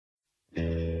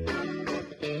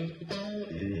Journey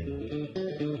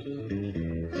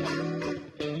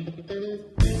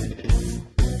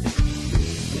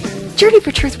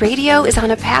for Truth Radio is on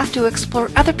a path to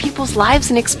explore other people's lives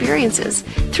and experiences.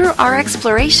 Through our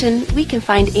exploration, we can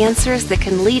find answers that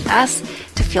can lead us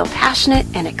to feel passionate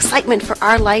and excitement for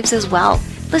our lives as well.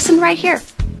 Listen right here.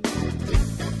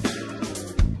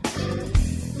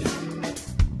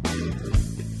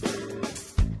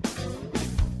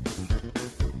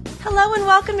 Hello and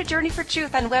welcome to Journey for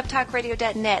Truth on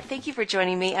webtalkradio.net. Thank you for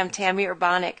joining me. I'm Tammy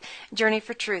Urbanic. Journey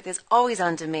for Truth is always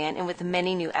on demand and with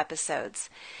many new episodes.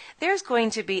 There's going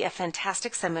to be a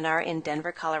fantastic seminar in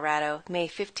Denver, Colorado, May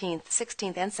 15th,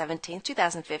 16th, and 17th,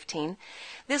 2015.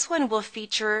 This one will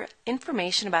feature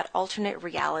information about alternate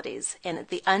realities and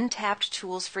the untapped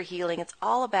tools for healing. It's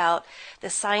all about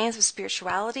the science of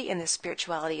spirituality and the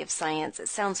spirituality of science. It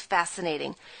sounds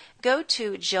fascinating. Go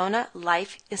to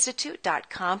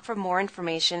jonalifeinstitute.com for more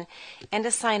information and to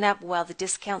sign up while the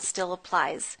discount still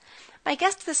applies. My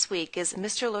guest this week is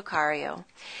Mr. Locario.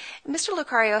 Mr.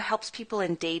 Locario helps people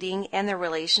in dating and their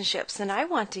relationships, and I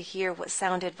want to hear what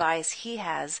sound advice he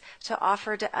has to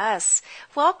offer to us.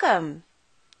 Welcome.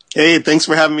 Hey, thanks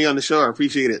for having me on the show. I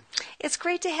appreciate it. It's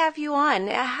great to have you on.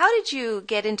 How did you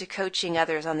get into coaching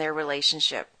others on their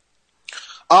relationship?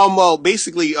 Well,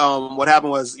 basically, what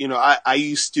happened was, I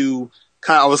used to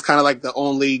I was kind of like the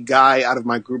only guy out of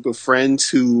my group of friends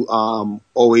who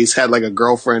always had like a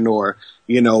girlfriend or,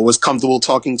 was comfortable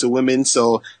talking to women.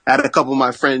 So I had a couple of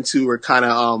my friends who were kind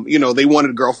of, they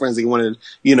wanted girlfriends. They wanted,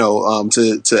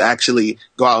 to actually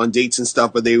go out on dates and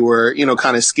stuff, but they were,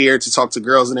 kind of scared to talk to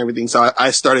girls and everything. So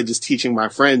I started just teaching my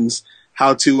friends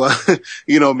how to,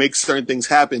 make certain things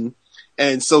happen.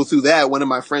 And so through that, one of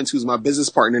my friends who's my business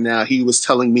partner now, he was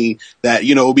telling me that,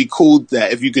 it would be cool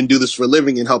that if you can do this for a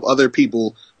living and help other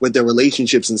people with their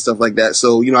relationships and stuff like that.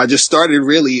 So, I just started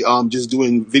really just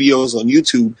doing videos on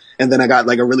YouTube. And then I got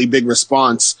like a really big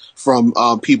response from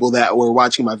people that were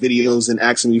watching my videos and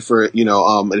asking me for,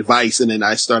 advice. And then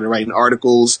I started writing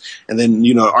articles, and then,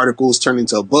 articles turned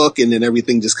into a book, and then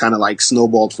everything just kind of like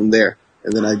snowballed from there.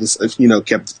 And then I just,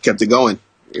 kept it going,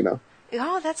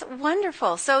 Oh, that's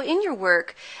wonderful. So in your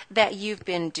work that you've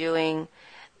been doing,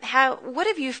 what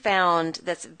have you found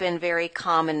that's been very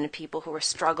common in people who are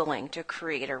struggling to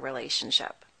create a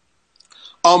relationship?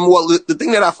 Well, the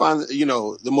thing that I find,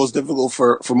 the most difficult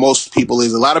for most people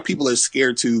is a lot of people are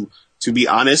scared to be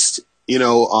honest,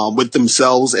 with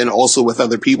themselves and also with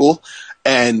other people.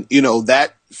 And,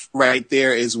 that right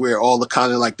there is where all the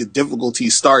kind of like the difficulty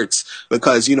starts,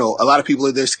 because, a lot of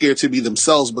people they're scared to be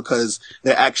themselves because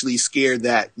they're actually scared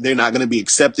that they're not going to be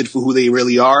accepted for who they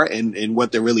really are and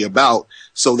what they're really about.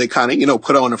 So they kind of,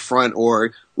 put on a front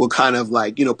or will kind of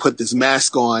like, put this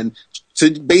mask on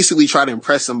to basically try to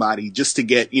impress somebody just to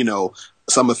get,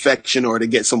 some affection or to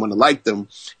get someone to like them.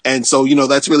 And so,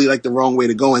 that's really like the wrong way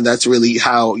to go. And that's really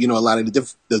how, a lot of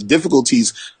the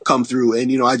difficulties come through.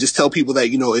 And, I just tell people that,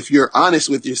 if you're honest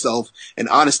with yourself and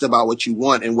honest about what you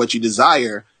want and what you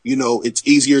desire, it's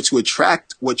easier to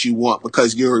attract what you want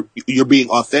because you're being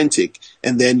authentic.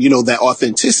 And then, that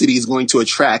authenticity is going to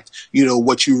attract,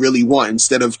 what you really want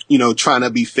instead of, trying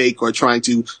to be fake or trying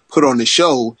to put on the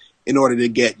show in order to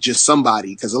get just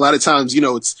somebody. Because a lot of times,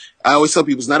 I always tell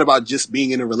people it's not about just being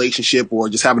in a relationship or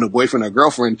just having a boyfriend or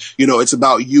girlfriend. It's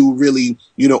about you really,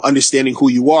 understanding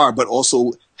who you are, but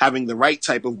also having the right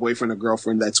type of boyfriend or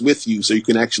girlfriend that's with you so you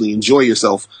can actually enjoy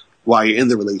yourself while you're in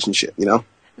the relationship,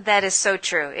 That is so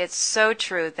true. It's so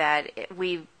true that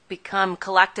we become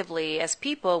collectively as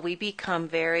people, we become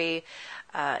very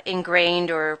ingrained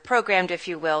or programmed, if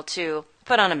you will, to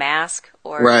put on a mask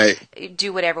or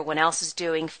do what everyone else is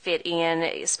doing, fit in,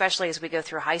 especially as we go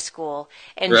through high school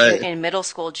and in middle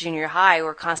school, junior high,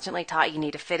 we're constantly taught you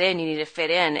need to fit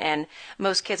in, and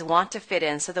most kids want to fit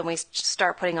in. So then we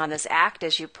start putting on this act,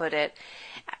 as you put it,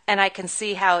 and I can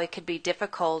see how it could be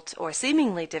difficult or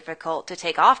seemingly difficult to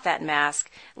take off that mask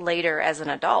later as an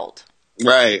adult.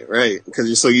 Right. Because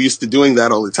you're so used to doing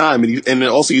that all the time. And then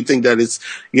also you think that it's,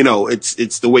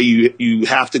 it's the way you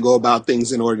have to go about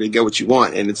things in order to get what you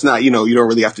want. And it's not, you don't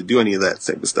really have to do any of that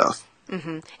type of stuff.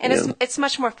 Mm-hmm. And it's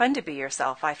much more fun to be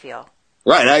yourself, I feel.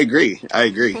 Right. I agree.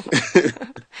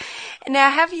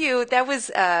 Now, that was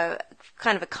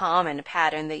kind of a common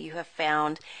pattern that you have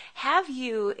found. Have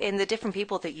you, in the different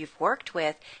people that you've worked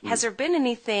with, has there been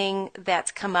anything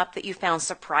that's come up that you found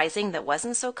surprising that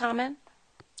wasn't so common?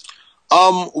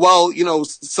 Well,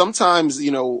 sometimes,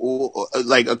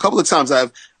 like a couple of times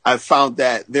I've found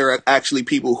that there are actually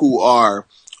people who are,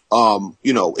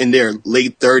 in their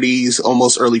late 30s,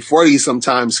 almost early 40s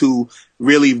sometimes, who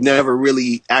really never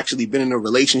really actually been in a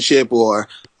relationship or,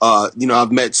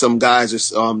 I've met some guys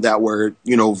that were,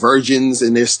 virgins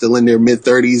and they're still in their mid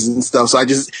 30s and stuff. So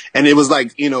and it was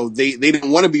like, they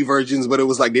didn't want to be virgins, but it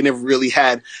was like they never really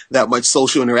had that much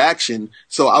social interaction.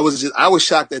 So I was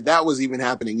shocked that that was even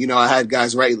happening. I had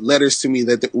guys write letters to me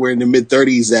that were in their mid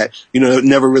 30s that,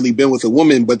 never really been with a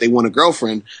woman, but they want a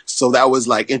girlfriend. So that was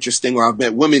like interesting. Or I've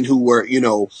met women who were,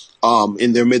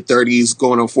 in their mid 30s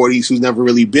going on 40s who's never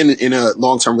really been in a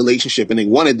long-term relationship and they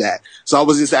wanted that. So I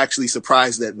was just actually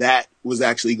surprised that was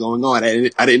actually going on. I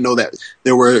didn't know that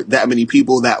there were that many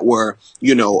people that were,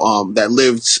 that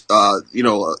lived,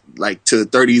 like to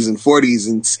 30s and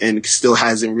 40s and still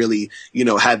hasn't really,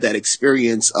 had that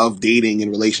experience of dating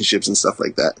and relationships and stuff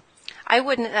like that. I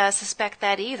wouldn't suspect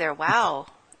that either. Wow.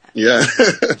 Yeah.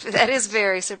 That is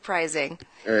very surprising.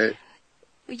 All right.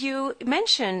 You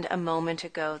mentioned a moment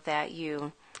ago that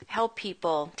you help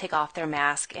people take off their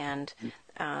mask and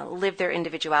live their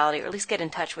individuality, or at least get in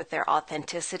touch with their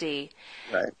authenticity.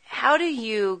 Right. How do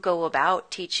you go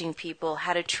about teaching people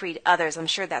how to treat others? I'm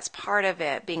sure that's part of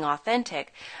it, being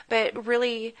authentic, but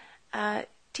really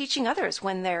teaching others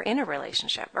when they're in a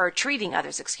relationship, or treating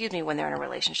others, when they're in a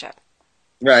relationship.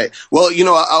 Right. Well,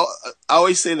 I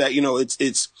always say that,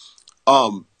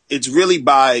 it's really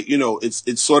by,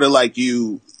 it's sort of like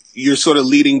you're sort of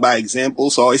leading by example.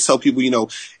 So I always tell people,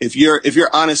 if you're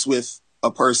honest with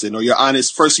a person, or you're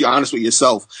honest with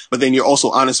yourself, but then you're also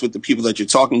honest with the people that you're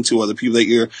talking to, or the people that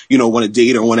you're, want to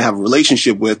date or want to have a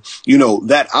relationship with,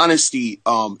 that honesty,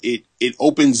 it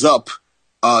opens up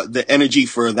the energy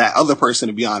for that other person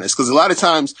to be honest. Because a lot of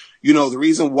times, the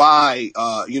reason why,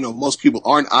 most people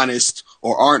aren't honest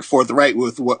or aren't forthright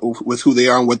with who they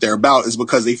are and what they're about is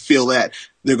because they feel that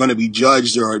they're going to be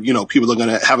judged, or, people are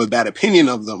going to have a bad opinion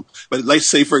of them. But let's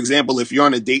say, for example, if you're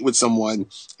on a date with someone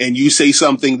and you say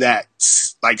something that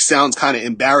like sounds kind of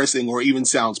embarrassing or even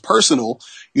sounds personal,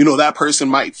 that person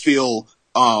might feel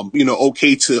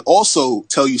okay to also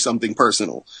tell you something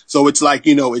personal. So it's like,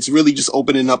 it's really just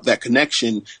opening up that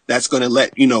connection that's going to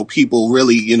let, people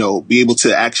really, be able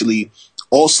to actually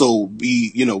also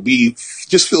be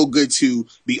just feel good to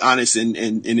be honest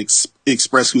and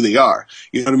express who they are.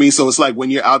 You know what I mean? So it's like when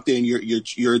you're out there and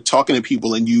you're talking to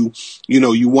people and you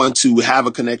want to have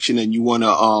a connection and you want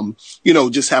to,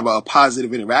 just have a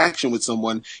positive interaction with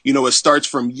someone, it starts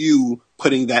from you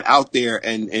putting that out there,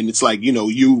 and it's like,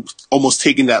 you almost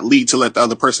taking that lead to let the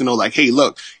other person know, like, hey,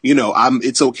 look,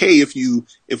 it's okay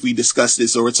if we discuss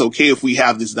this, or it's okay if we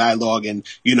have this dialogue, and,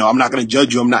 I'm not going to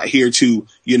judge you. I'm not here to,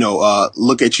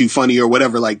 look at you funny or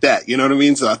whatever like that. You know what I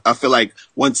mean? So I feel like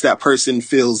once that person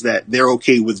feels that they're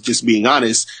okay with just being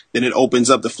honest, then it opens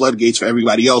up the floodgates for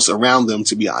everybody else around them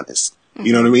to be honest. Mm-hmm.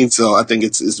 You know what I mean? So I think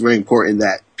it's very important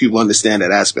that people understand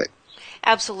that aspect.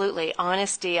 Absolutely.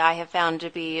 Honesty, I have found to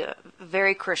be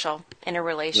very crucial in a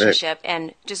relationship. Right.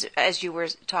 And just as you were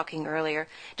talking earlier,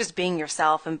 just being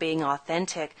yourself and being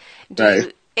authentic.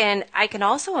 And I can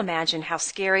also imagine how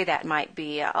scary that might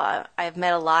be. I've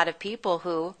met a lot of people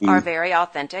who are very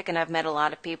authentic, and I've met a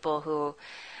lot of people who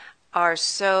are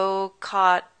so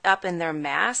caught up in their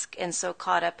mask and so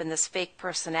caught up in this fake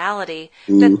personality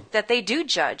that they do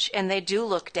judge and they do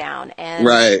look down and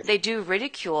they do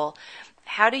ridicule.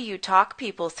 How do you talk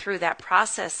people through that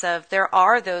process of there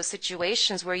are those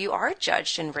situations where you are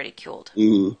judged and ridiculed?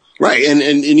 Mm-hmm. Right. And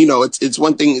it's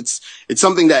one thing, it's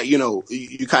something that,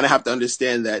 you kind of have to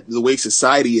understand that the way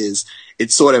society is,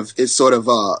 it's sort of,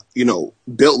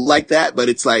 built like that. But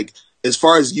it's like, as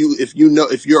far as if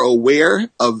you're aware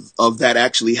of that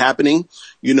actually happening,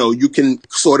 you can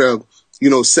sort of,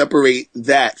 separate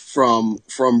that from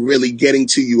really getting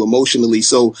to you emotionally.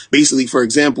 So basically, for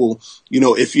example,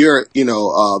 if you're,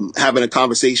 having a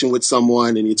conversation with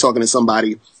someone and you're talking to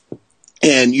somebody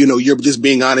and, you're just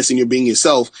being honest and you're being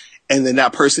yourself, and then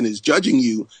that person is judging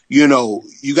you, you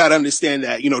got to understand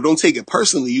that, don't take it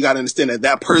personally. You got to understand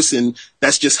that person,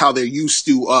 that's just how they're used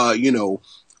to,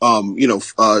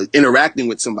 interacting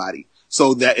with somebody.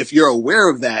 So that if you're aware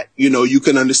of that, you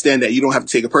can understand that you don't have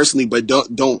to take it personally, but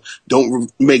don't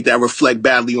make that reflect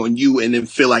badly on you and then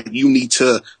feel like you need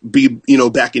to be,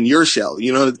 back in your shell.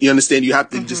 You understand you have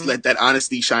to just let that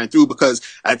honesty shine through, because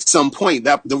at some point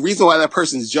that the reason why that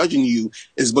person is judging you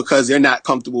is because they're not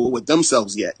comfortable with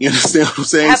themselves yet. You understand what I'm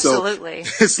saying? Absolutely.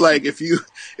 So it's like if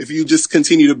you just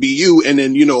continue to be you, and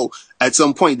then, at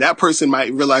some point that person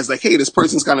might realize like, hey, this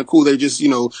person's kind of cool. They're just,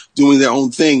 doing their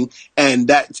own thing. And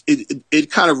that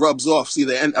it kind of rubs off.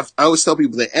 See, I always tell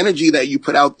people the energy that you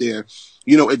put out there,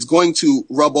 it's going to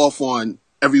rub off on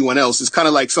everyone else. It's kind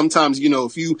of like sometimes,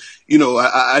 if you,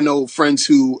 I know friends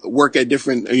who work at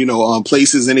different,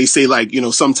 places, and they say like,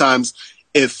 sometimes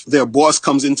if their boss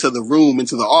comes into the room,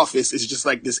 into the office, it's just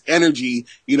like this energy,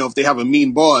 if they have a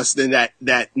mean boss, then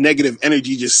that negative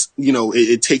energy just,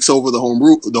 it takes over the whole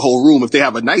room. If they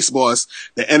have a nice boss,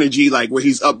 the energy, like where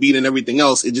he's upbeat and everything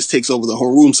else, it just takes over the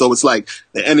whole room. So it's like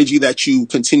the energy that you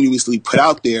continuously put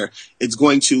out there, it's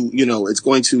going to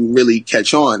really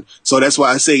catch on. So that's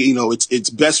why I say, it's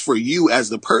best for you as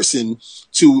the person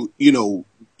to,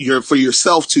 for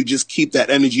yourself to just keep that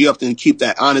energy up and keep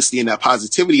that honesty and that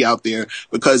positivity out there,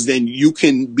 because then you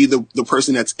can be the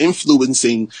person that's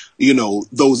influencing,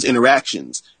 those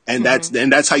interactions. And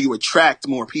that's how you attract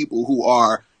more people who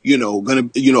are, going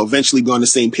to, eventually be on the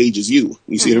same page as you.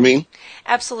 You see what I mean?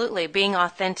 Absolutely. Being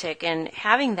authentic and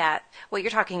having that, what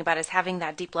you're talking about is having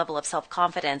that deep level of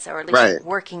self-confidence, or at least Right.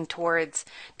 working towards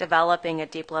developing a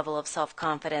deep level of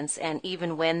self-confidence. And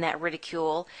even when that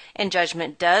ridicule and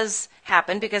judgment does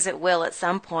happen, because it will at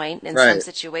some point in some Right.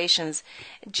 situations,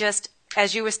 just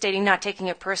as you were stating, not taking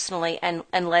it personally and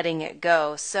letting it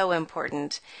go. So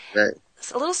important. Right.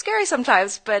 It's a little scary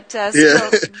sometimes, but Yeah. still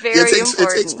Yeah, very it takes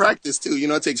important. practice too.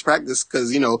 It takes practice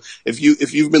because, if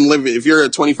you're a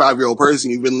 25-year-old person,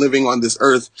 you've been living on this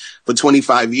earth for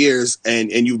 25 years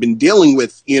and you've been dealing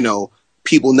with,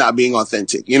 people not being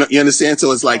authentic. You understand?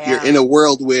 So it's like you're Yeah. in a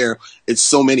world where it's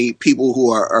so many people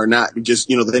who are not just,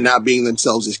 they're not being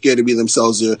themselves. They're scared to be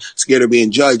themselves. They're scared of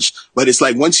being judged. But it's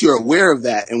like once you're aware of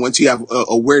that and once you have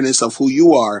awareness of who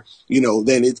you are,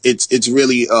 then it's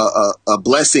really a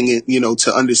blessing,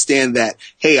 to understand that,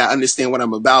 hey, I understand what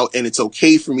I'm about and it's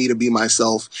okay for me to be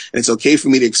myself and it's okay for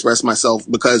me to express myself,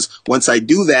 because once I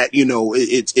do that,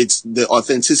 it's the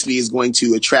authenticity is going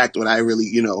to attract what I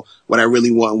really, what I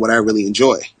really want and what I really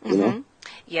enjoy.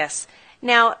 Yes.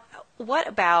 Now, what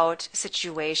about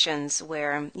situations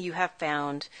where you have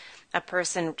found a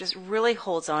person just really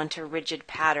holds on to rigid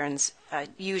patterns,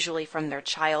 usually from their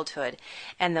childhood,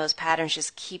 and those patterns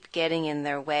just keep getting in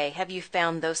their way? Have you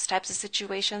found those types of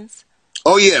situations?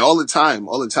 Oh yeah, all the time,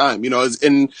 all the time.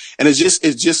 It's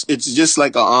just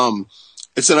like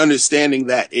it's an understanding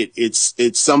that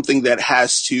it's something that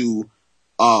has to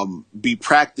be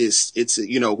practiced. It's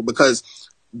because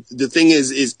the thing is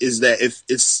that if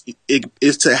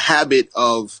it's a habit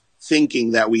of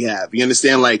thinking that we have. You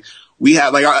understand? Like we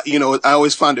have, like I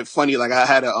always found it funny. Like I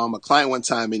had a client one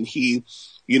time, and he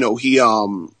went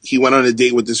on a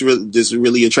date with this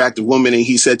really attractive woman, and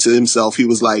he said to himself, he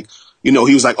was like,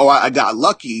 oh, I got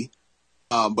lucky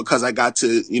because I got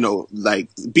to, like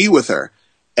be with her.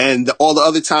 And all the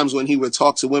other times when he would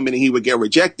talk to women and he would get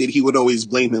rejected, he would always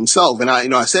blame himself. And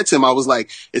I said to him, I was like,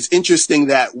 it's interesting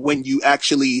that when you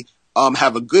actually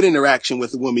have a good interaction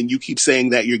with a woman, you keep saying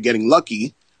that you're getting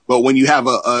lucky. But when you have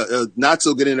a not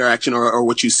so good interaction, or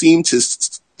what you seem to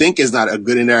think is not a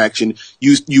good interaction,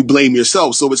 you blame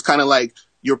yourself. So it's kind of like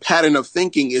your pattern of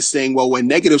thinking is saying, well, when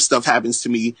negative stuff happens to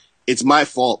me, it's my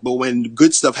fault. But when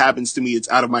good stuff happens to me, it's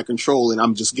out of my control and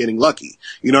I'm just getting lucky.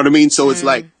 You know what I mean? So it's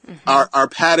like our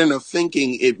pattern of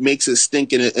thinking, it makes us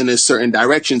think in a certain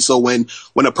direction. So when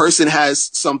a person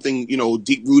has something,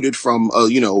 deep rooted from,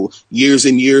 years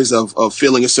and years of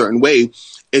feeling a certain way,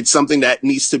 it's something that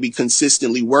needs to be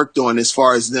consistently worked on as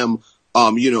far as them,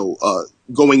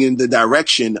 going in the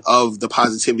direction of the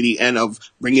positivity and of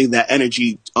bringing that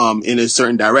energy in a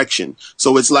certain direction.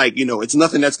 So it's like, it's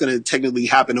nothing that's going to technically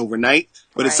happen overnight,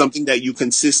 but it's Right. something that you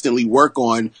consistently work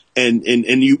on. And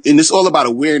it's all about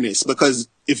awareness, because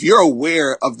if you're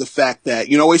aware of the fact that,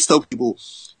 I always tell people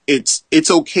it's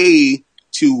okay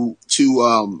to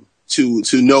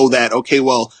know that, okay,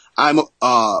 well,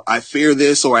 I fear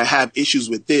this, or I have issues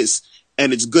with this.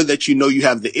 And it's good that you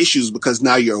have the issues, because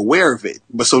now you're aware of it.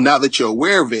 But so now that you're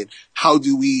aware of it, how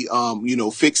do we,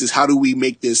 fix this? How do we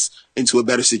make this into a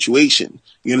better situation?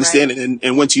 You understand? Right.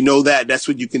 And once you know that, that's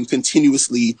what you can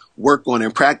continuously work on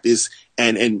and practice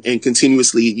and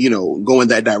continuously, go in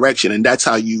that direction. And that's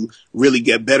how you really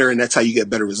get better. And that's how you get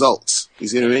better results. You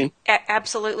see what I mean?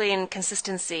 Absolutely, and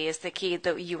consistency is the key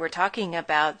that you were talking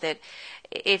about. That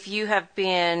if you have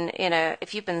been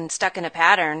if you've been stuck in a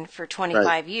pattern for Right.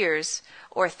 25 years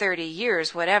or 30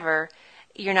 years, whatever,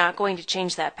 you're not going to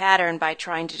change that pattern by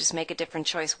trying to just make a different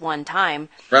choice one time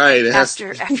Right. It has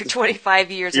after 25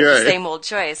 years of You're the right. same old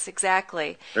choice.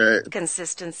 Exactly. Right.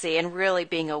 Consistency and really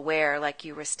being aware, like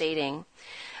you were stating.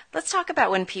 Let's talk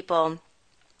about when people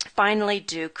finally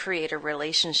do create a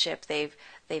relationship. They've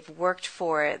worked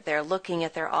for it. They're looking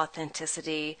at their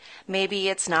authenticity. Maybe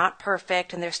it's not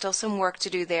perfect and there's still some work to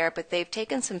do there, but they've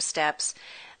taken some steps.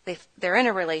 They're in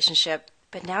a relationship,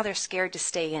 but now they're scared to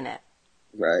stay in it.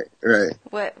 Right. Right.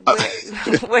 What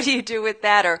do you do with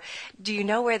that, or do you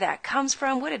know where that comes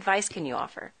from? What advice can you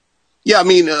offer? Yeah, I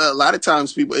mean, a lot of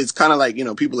times people, it's kind of like,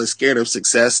 people are scared of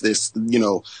success. It's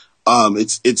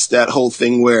that whole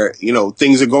thing where,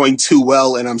 things are going too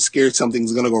well and I'm scared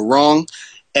something's going to go wrong.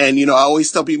 And, I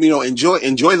always tell people,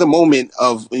 enjoy the moment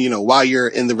of, while you're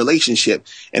in the relationship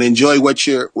and enjoy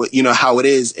how it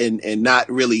is and not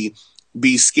really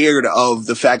be scared of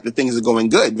the fact that things are going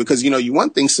good because, you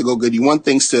want things to go good. You want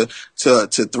things to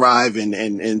thrive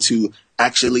and to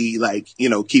actually like,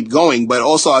 keep going. But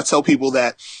also I tell people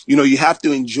that, you have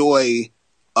to enjoy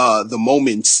the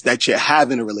moments that you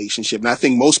have in a relationship. And I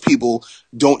think most people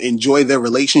don't enjoy their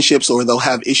relationships or they'll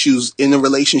have issues in a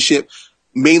relationship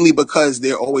mainly because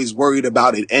they're always worried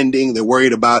about it ending. They're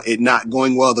worried about it not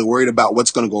going well. They're worried about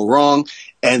what's going to go wrong.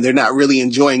 And they're not really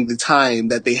enjoying the time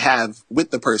that they have with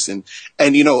the person.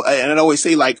 And, and I always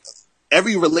say like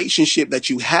every relationship that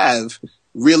you have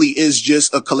really is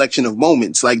just a collection of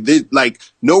moments. Like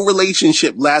no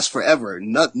relationship lasts forever.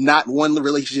 Not one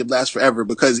relationship lasts forever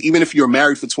because even if you're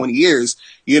married for 20 years,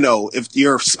 if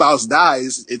your spouse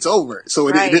dies, it's over. So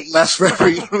it Right. didn't last forever.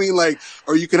 You know what I mean? Like,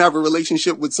 or you can have a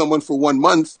relationship with someone for 1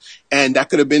 month and that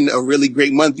could have been a really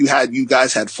great month. You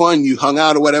guys had fun, you hung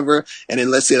out or whatever. And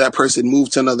then let's say that person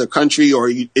moved to another country or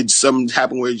something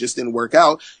happened where it just didn't work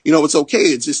out. It's okay.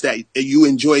 It's just that you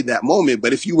enjoyed that moment.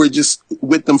 But if you were just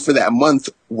with them for that month,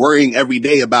 worrying every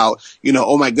day about,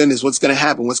 oh my goodness, what's going to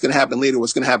happen? What's going to happen later?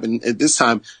 What's going to happen at this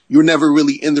time? You're never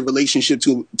really in the relationship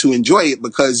to enjoy it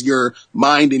because your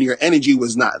mind and your energy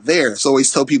was not there. So I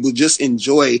always tell people just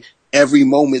enjoy every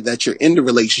moment that you're in the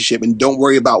relationship and don't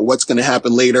worry about what's going to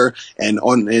happen later and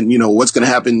what's going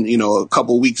to happen, a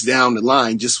couple weeks down the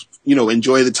line. Just,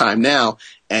 enjoy the time now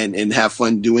and have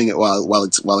fun doing it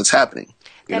while it's happening,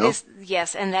 That is,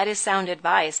 yes, and that is sound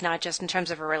advice, not just in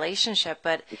terms of a relationship,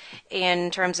 but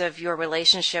in terms of your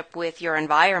relationship with your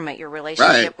environment, your Right,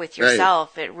 relationship with right.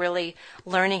 yourself. It really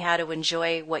learning how to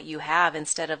enjoy what you have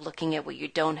instead of looking at what you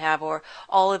don't have or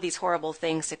all of these horrible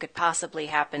things that could possibly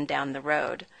happen down the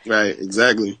road. Right,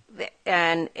 exactly.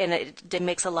 And it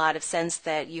makes a lot of sense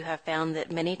that you have found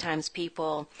that many times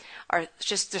people are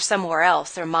just they're somewhere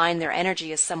else. Their mind, their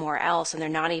energy is somewhere else, and they're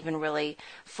not even really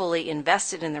fully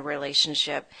invested in the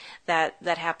relationship. That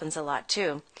happens a lot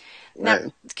too. Now,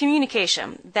 Right.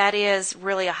 communication, that is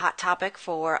really a hot topic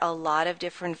for a lot of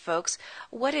different folks.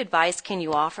 What advice can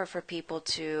you offer for people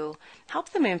to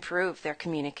help them improve their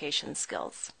communication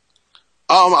skills?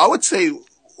 I would say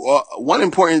one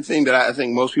important thing that I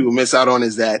think most people miss out on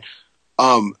is that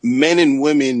men and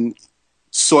women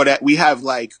we have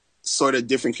like sort of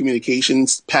different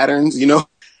communications patterns,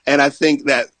 and I think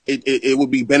that it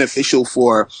would be beneficial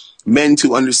for men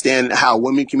to understand how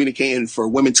women communicate and for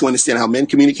women to understand how men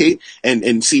communicate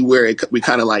and see where we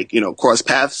kind of like, cross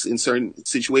paths in certain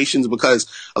situations because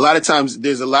a lot of times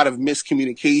there's a lot of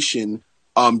miscommunication,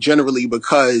 generally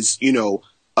because,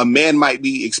 a man might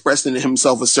be expressing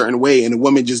himself a certain way and a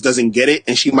woman just doesn't get it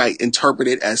and she might interpret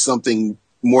it as something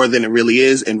more than it really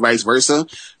is and vice versa.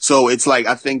 So it's like,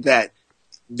 I think that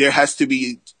there has to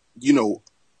be,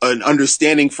 an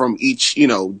understanding from each,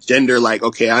 gender, like,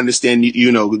 okay, I understand,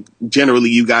 generally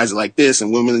you guys are like this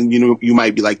and women, you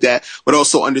might be like that, but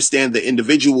also understand the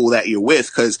individual that you're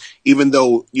with. Cause even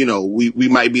though, we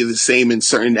might be the same in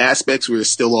certain aspects, we're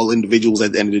still all individuals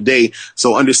at the end of the day.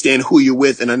 So understand who you're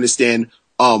with and understand,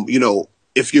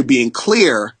 if you're being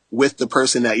clear with the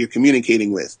person that you're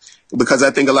communicating with. Because I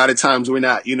think a lot of times we're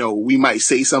not, we might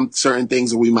say some certain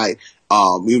things or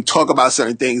we talk about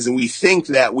certain things and we think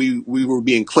that we were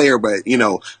being clear, but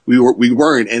we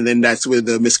weren't. And then that's where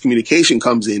the miscommunication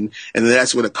comes in. And then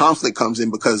that's where the conflict comes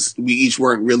in because we each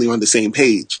weren't really on the same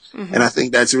page. Mm-hmm. And I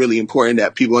think that's really important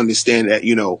that people understand that,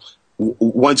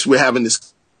 once we're having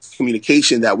this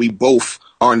communication that we both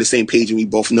are on the same page and we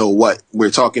both know what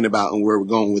we're talking about and where we're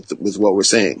going with what we're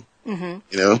saying,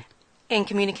 Mm-hmm. And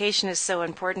communication is so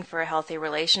important for a healthy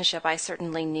relationship. I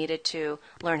certainly needed to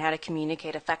learn how to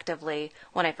communicate effectively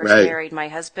when I first Right. married my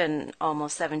husband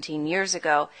almost 17 years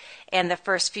ago. And the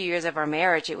first few years of our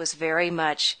marriage, it was very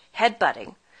much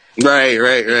headbutting Right,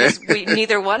 right, right. because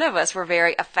neither one of us were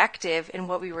very effective in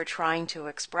what we were trying to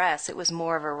express. It was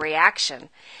more of a reaction.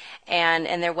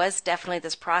 And there was definitely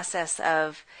this process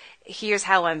of here's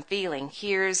how I'm feeling,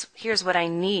 here's what I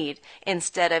need,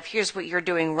 instead of here's what you're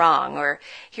doing wrong or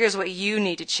here's what you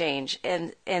need to change,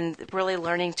 and really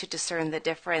learning to discern the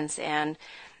difference and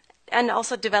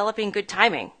also developing good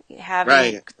timing, having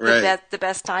Right, right. the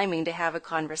best timing to have a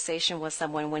conversation with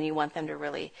someone when you want them to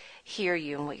really hear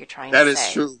you and what you're trying to That is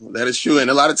say. true. That is true. And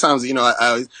a lot of times,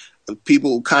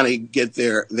 people kind of get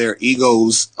their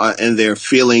egos and their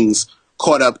feelings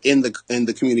caught up in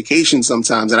the communication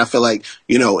sometimes. And I feel like,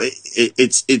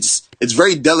 it's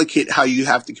very delicate how you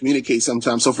have to communicate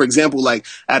sometimes. So for example, like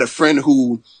I had a friend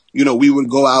who, we would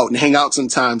go out and hang out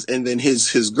sometimes, and then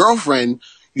his girlfriend,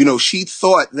 she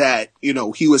thought that,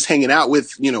 he was hanging out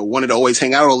with, wanted to always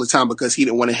hang out all the time because he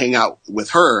didn't want to hang out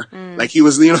with her. Like he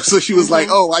was, so she was like,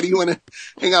 oh, why do you want to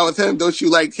hang out with him? Don't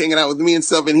you like hanging out with me and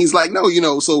stuff? And he's like,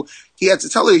 no, so he had to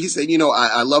tell her, he said,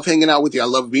 I love hanging out with you. I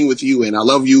love being with you and I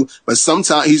love you. But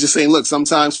sometimes he's just saying, look,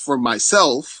 sometimes for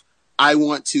myself, I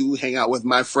want to hang out with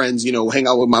my friends, hang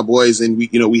out with my boys, and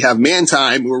we have man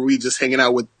time where we just hanging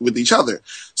out with each other.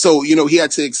 So, he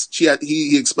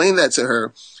explained that to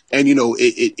her. And,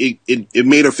 it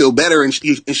made her feel better, and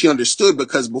she understood,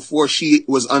 because before she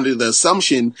was under the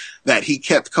assumption that he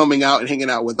kept coming out and hanging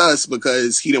out with us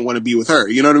because he didn't want to be with her.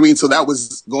 You know what I mean? So that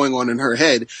was going on in her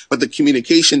head. But the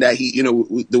communication that he,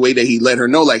 the way that he let her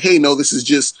know, like, hey, no, this is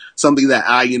just something that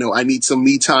I need some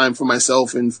me time for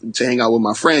myself and to hang out with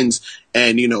my friends.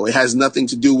 And, it has nothing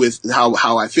to do with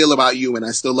how I feel about you, and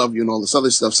I still love you and all this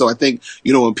other stuff. So I think,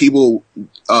 when people,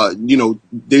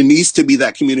 there needs to be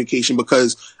that communication,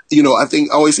 because, I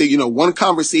think I always say, one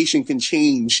conversation can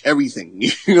change everything.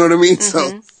 You know what I mean?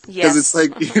 Mm-hmm. So, because it's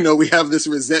like, we have this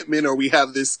resentment or we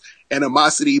have this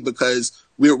animosity because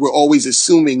we're always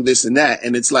assuming this and that.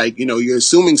 And it's like, you're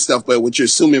assuming stuff, but what you're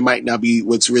assuming might not be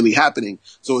what's really happening.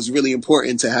 So it's really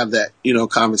important to have that,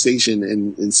 conversation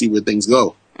and see where things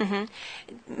go. Mm-hmm.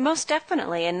 Most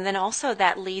definitely. And then also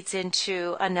that leads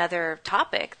into another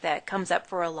topic that comes up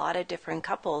for a lot of different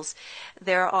couples.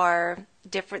 There are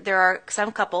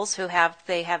some couples who have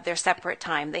their separate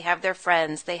time. They have their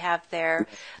friends, they have their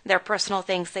personal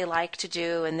things they like to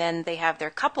do, and then they have their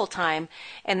couple time.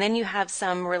 And then you have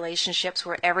some relationships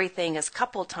where everything is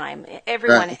couple time.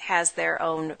 Everyone Right. has their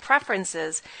own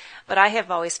preferences, but I have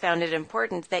always found it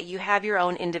important that you have your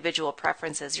own individual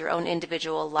preferences, your own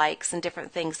individual likes and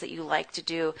different things that you like to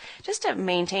do, just to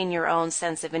maintain your own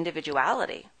sense of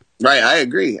individuality. Right. I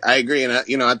agree.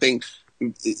 And, I think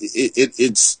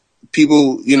it's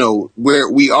people, where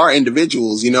we are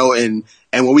individuals, and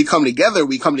when we come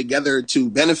together to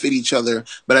benefit each other.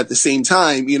 But at the same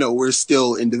time, we're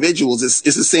still individuals.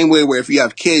 It's the same way where if you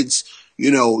have kids,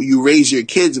 you raise your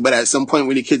kids, but at some point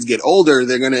when your kids get older,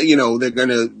 they're going to, they're going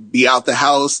to be out the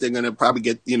house. They're going to probably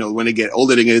get, when they get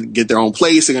older, they're going to get their own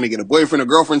place. They're going to get a boyfriend or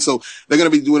girlfriend. So they're going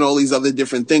to be doing all these other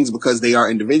different things because they are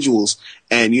individuals.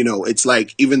 And, it's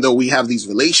like, even though we have these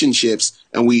relationships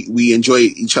and we enjoy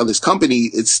each other's company,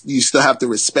 you still have to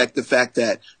respect the fact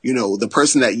that, the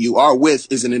person that you are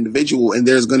with is an individual, and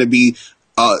there's going to be,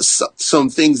 some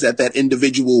things that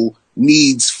individual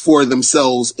needs for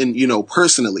themselves and,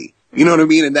 personally. You know what I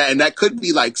mean? And that could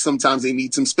be like, sometimes they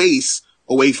need some space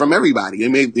away from everybody.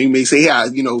 They may say, yeah,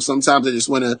 sometimes I just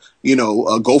want to,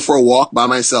 go for a walk by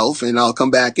myself and I'll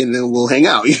come back and then we'll hang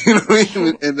out. You know what I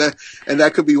mean? And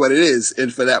that could be what it is.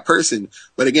 And for that person,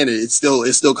 but again, it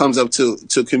still comes up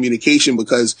to communication,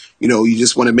 because, you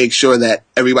just want to make sure that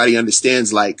everybody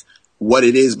understands like what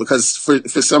it is, because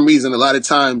for some reason, a lot of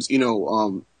times,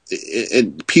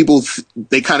 and people,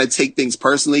 they kind of take things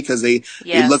personally because they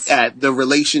look at the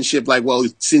relationship like, well,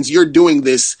 since you're doing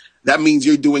this, that means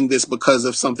you're doing this because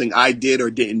of something I did or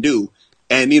didn't do.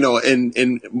 And,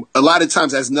 and a lot of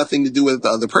times has nothing to do with the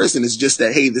other person. It's just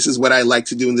that, hey, this is what I like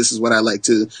to do. And this is what I like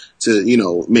to,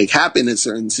 make happen in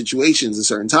certain situations at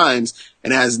certain times.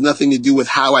 And it has nothing to do with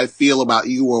how I feel about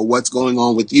you or what's going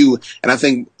on with you. And I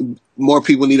think more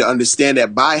people need to understand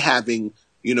that by having,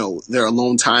 their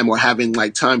alone time, or having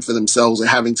like time for themselves, or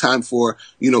having time for,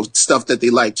 stuff that they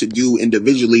like to do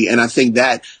individually. And I think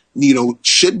that,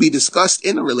 should be discussed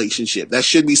in a relationship. That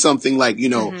should be something like,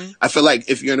 I feel like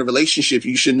if you're in a relationship,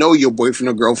 you should know your boyfriend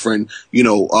or girlfriend,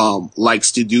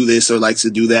 likes to do this or likes to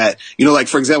do that. Like,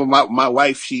 for example, my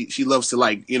wife, she loves to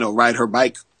like, ride her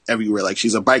bike everywhere. Like,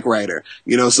 she's a bike rider,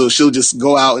 so she'll just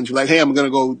go out and she's like, hey, I'm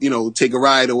going to go, take a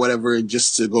ride or whatever, and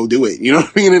just to go do it. You know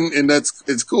what I mean? And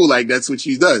it's cool. Like, that's what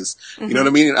she does. Mm-hmm. You know what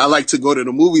I mean? And I like to go to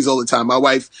the movies all the time. My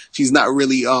wife, she's not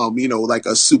really, like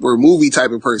a super movie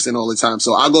type of person all the time.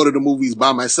 So I'll go to the movies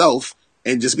by myself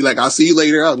and just be like, I'll see you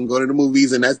later. I can go to the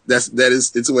movies, and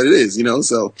it's what it is,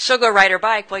 So she'll go ride her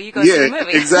bike while you go see the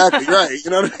movie. Exactly. Right.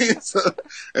 You know what I mean? So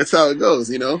that's how it goes,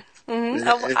 Mm-hmm.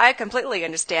 Oh, I completely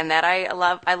understand that. I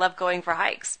love going for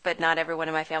hikes, but not everyone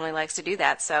in my family likes to do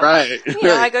that. So, right.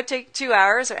 I go take 2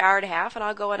 hours or hour and a half, and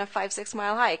I'll go on a 5-6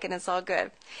 mile hike, and it's all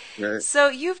good. Right. So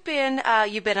you've been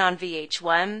on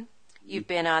VH1, you've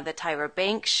been on the Tyra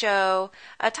Banks show.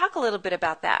 Talk a little bit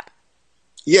about that.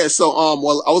 Yeah. So,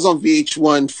 well, I was on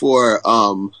VH1 for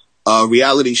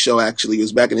reality show. Actually, it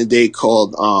was back in the day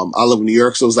called I Love New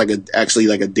York. So it was actually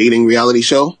like a dating reality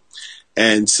show.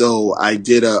 And so I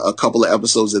did a couple of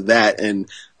episodes of that. And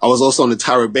I was also on the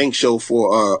Tyra Banks show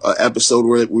for a episode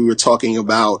where we were talking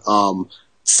about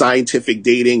scientific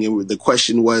dating. And the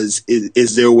question was,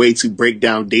 is there a way to break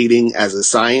down dating as a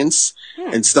science?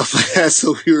 And stuff like that.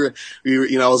 So we were,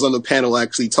 I was on the panel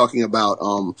actually talking about,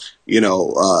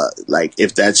 like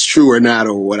if that's true or not,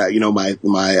 or what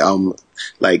my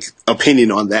like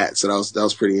opinion on that. So that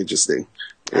was pretty interesting.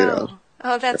 Oh,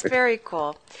 that's very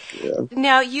cool. Yeah.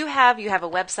 Now you have a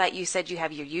website. You said you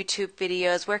have your YouTube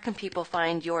videos. Where can people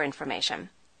find your information?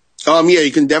 Yeah,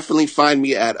 you can definitely find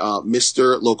me at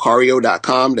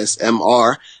MrLocario.com. That's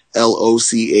MrLocario.com.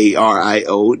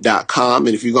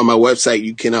 And if you go on my website,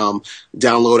 you can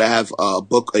download. I have an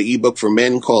ebook for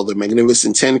men called The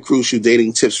Magnificent 10 Crucial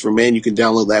Dating Tips for Men. You can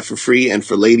download that for free. And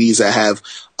for ladies, I have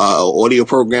an audio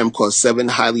program called 7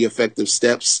 Highly Effective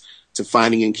Steps to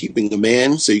Finding and Keeping a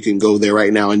Man. So you can go there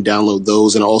right now and download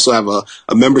those. And I also have a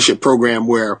membership program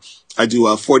where I do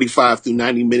a 45 through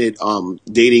 90-minute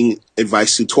dating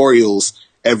advice tutorials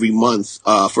every month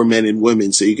for men and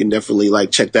women. So you can definitely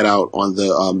check that out on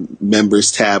the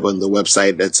members tab on the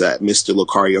website. That's at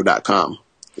MrLocario.com.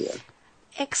 Yeah.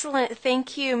 Excellent.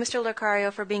 Thank you, Mr.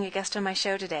 Locario, for being a guest on my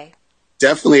show today.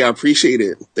 Definitely. I appreciate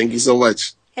it. Thank you so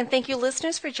much. And thank you,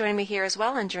 listeners, for joining me here as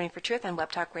well on Journey for Truth on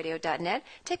webtalkradio.net.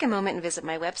 Take a moment and visit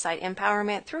my website,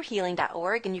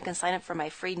 empowermentthroughhealing.org, and you can sign up for my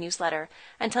free newsletter.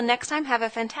 Until next time, have a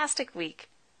fantastic week.